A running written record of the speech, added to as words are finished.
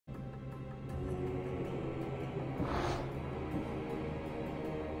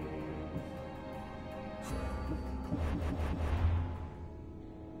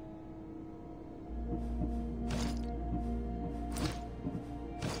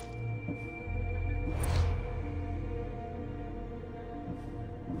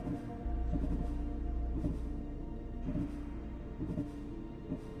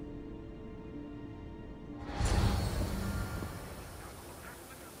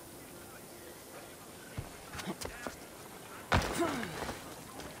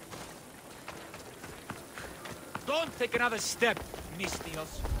Don't take another step, Miss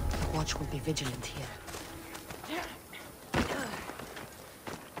Dios. The watch will be vigilant here.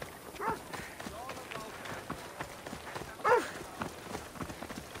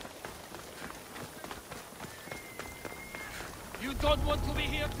 You don't want to be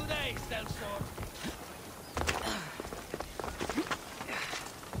here today, Celsor.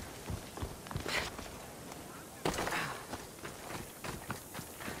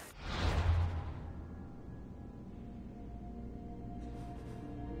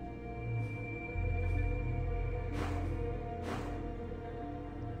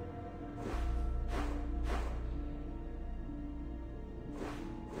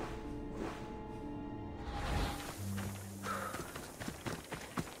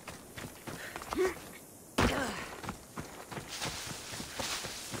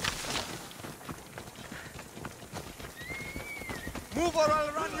 Move or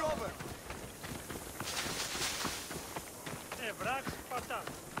I'll run you over!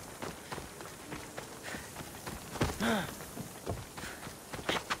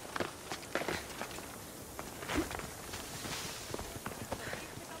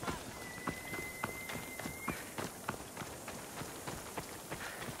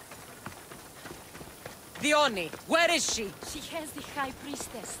 Diona, where is she? She has the High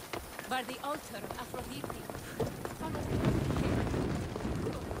Priestess, by the altar of Aphrodite. Follow me.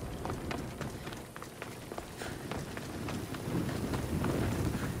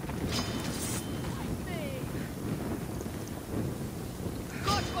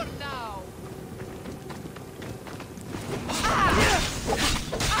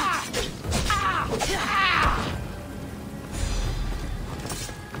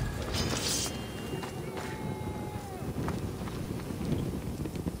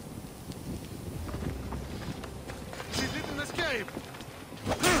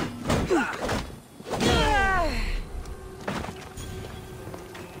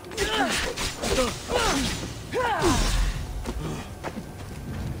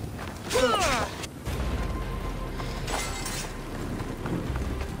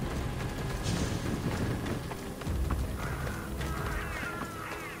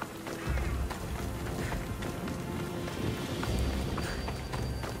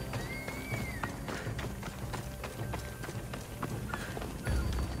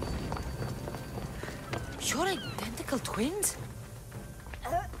 You're identical twins?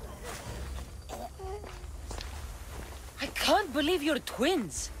 I can't believe you're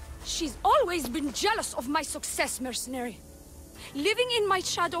twins. She's always been jealous of my success, mercenary. Living in my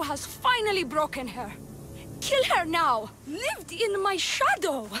shadow has finally broken her. Kill her now! Lived in my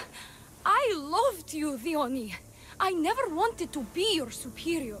shadow! I loved you, Diona. I never wanted to be your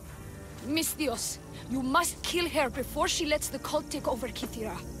superior. Miss Dios, you must kill her before she lets the cult take over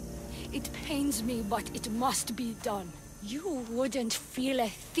Kythera. It pains me, but it must be done. You wouldn't feel a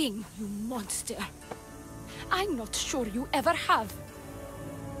thing, you monster. I'm not sure you ever have.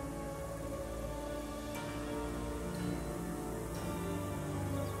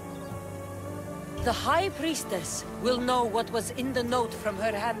 The High Priestess will know what was in the note from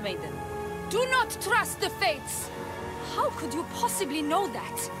her handmaiden. Do not trust the fates! How could you possibly know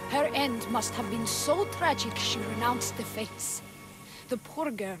that? Her end must have been so tragic she renounced the fates. The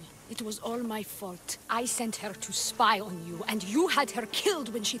poor girl, it was all my fault. I sent her to spy on you, and you had her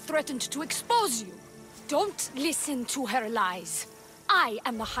killed when she threatened to expose you. Don't listen to her lies. I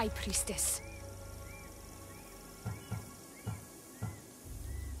am the High Priestess.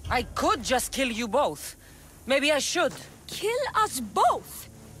 I could just kill you both. Maybe I should. Kill us both?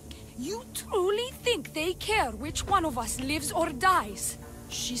 You truly think they care which one of us lives or dies?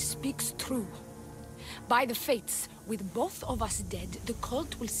 She speaks true. By the fates, with both of us dead, the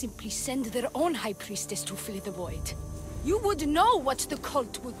cult will simply send their own High Priestess to fill the void. You would know what the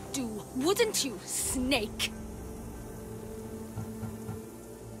cult would do, wouldn't you, Snake?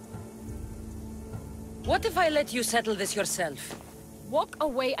 What if I let you settle this yourself? Walk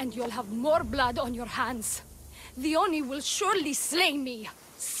away and you'll have more blood on your hands. Diona will surely slay me.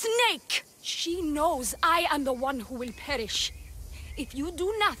 Snake! She knows I am the one who will perish. If you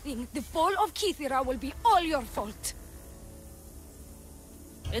do nothing, the fall of Kythera will be all your fault.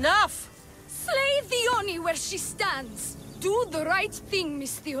 Enough! Slay Diona where she stands. Do the right thing,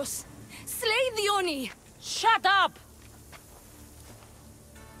 Misthios. Slay Diona. Shut up!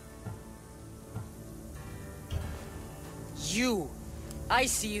 You. I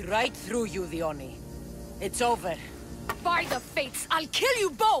see right through you, Diona. It's over. By the fates, I'll kill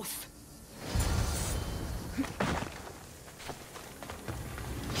you both!